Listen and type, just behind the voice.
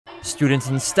Students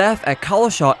and staff at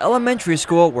Cowlishaw Elementary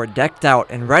School were decked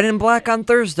out in red and black on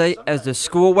Thursday as the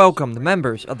school welcomed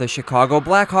members of the Chicago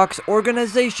Blackhawks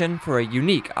organization for a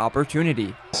unique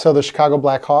opportunity. So the Chicago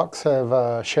Blackhawks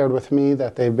have shared with me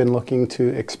that they've been looking to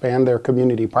expand their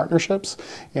community partnerships,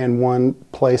 and one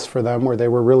place for them where they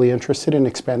were really interested in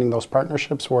expanding those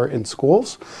partnerships were in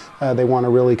schools. They want to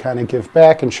really kind of give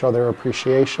back and show their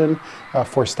appreciation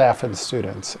for staff and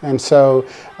students. And so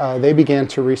they began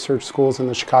to research schools in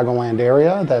the Chicagoland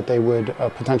area that they would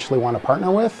potentially want to partner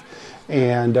with.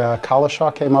 And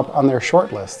Cowlishaw came up on their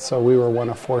short list. So we were one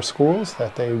of 4 schools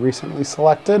that they recently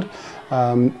selected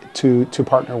to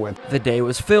partner with. The day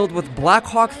was filled with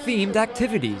Blackhawk-themed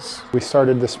activities. We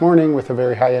started this morning with a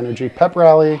very high-energy pep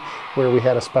rally where we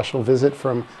had a special visit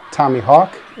from Tommy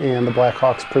Hawk, and the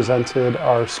Blackhawks presented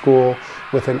our school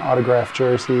with an autographed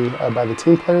jersey by the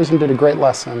team players and did a great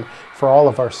lesson for all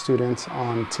of our students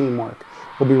on teamwork.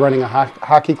 We'll be running a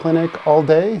hockey clinic all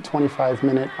day,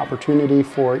 25-minute opportunity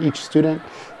for each student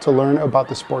to learn about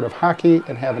the sport of hockey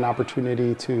and have an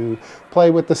opportunity to play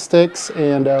with the sticks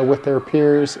and with their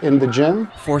peers in the gym.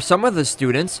 For some of the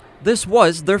students, this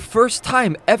was their first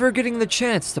time ever getting the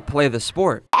chance to play the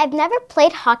sport. I've never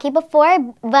played hockey before,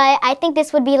 but I think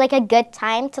this would be like a good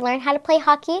time to learn how to play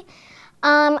hockey.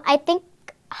 I think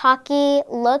hockey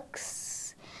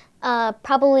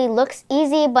probably looks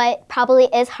easy, but probably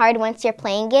is hard once you're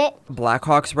playing it.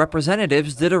 Blackhawks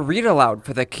representatives did a read-aloud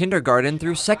for the kindergarten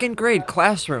through 2nd grade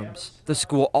classrooms. The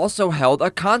school also held a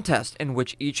contest in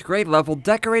which each grade level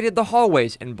decorated the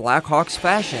hallways in Blackhawks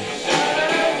fashion.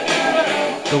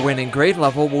 The winning grade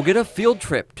level will get a field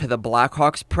trip to the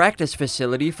Blackhawks practice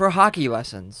facility for hockey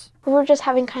lessons. We were just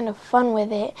having kind of fun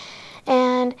with it,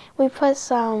 and we put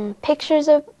some pictures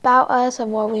about us of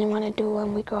what we want to do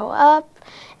when we grow up,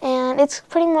 and it's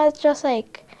pretty much just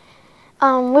like we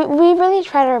really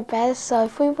tried our best. So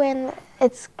if we win,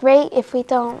 it's great. If we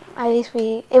don't, at least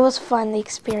it was fun, the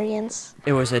experience.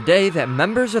 It was a day that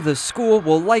members of the school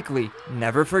will likely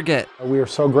never forget. We are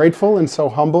so grateful and so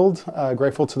humbled,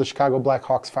 grateful to the Chicago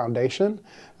Blackhawks Foundation.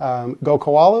 Go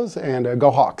Koalas and go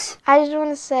Hawks. I just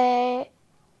want to say,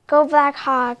 go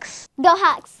Blackhawks. Go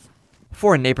Hawks!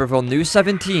 For Naperville News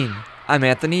 17, I'm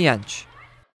Anthony Yench.